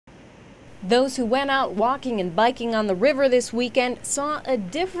Those who went out walking and biking on the river this weekend saw a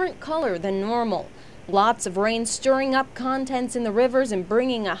different color than normal. Lots of rain stirring up contents in the rivers and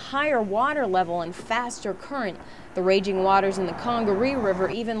bringing a higher water level and faster current. The raging waters in the Congaree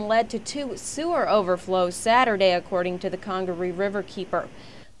River even led to 2 sewer overflows Saturday, according to the Congaree River Keeper.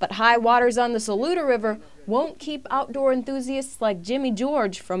 But high waters on the Saluda River won't keep outdoor enthusiasts like Jimmy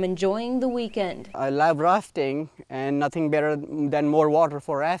George from enjoying the weekend. I love rafting, and nothing better than more water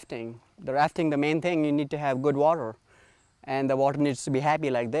for rafting. The rafting, the main thing, you need to have good water, and the water needs to be happy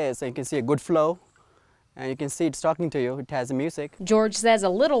like this. So you can see a good flow, and you can see it's talking to you. It has music. George says a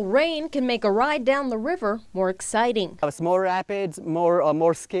little rain can make a ride down the river more exciting. It's more rapids,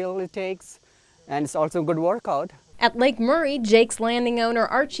 more skill it takes, and it's also a good workout. At Lake Murray, Jake's Landing owner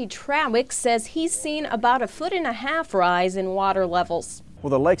Archie Trawick says he's seen about a 1.5 foot rise in water levels. Well,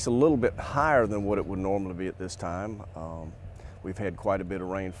 the lake's a little bit higher than what it would normally be at this time. We've had quite a bit of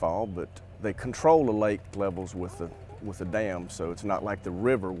rainfall, but they control the lake levels with the dam, so it's not like the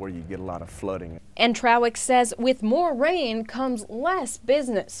river where you get a lot of flooding. And Trawick says with more rain comes less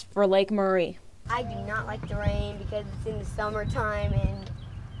business for Lake Murray. I do not like the rain because it's in the summertime and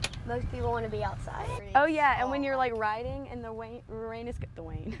most people want to be outside. Oh yeah, and when you're like riding and the rain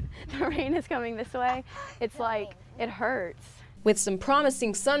is coming this way, it's like it hurts. With some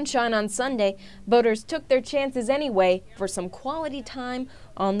promising sunshine on Sunday, boaters took their chances anyway for some quality time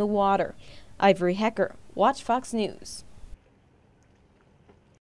on the water. Ivory Hecker, WACH FOX News.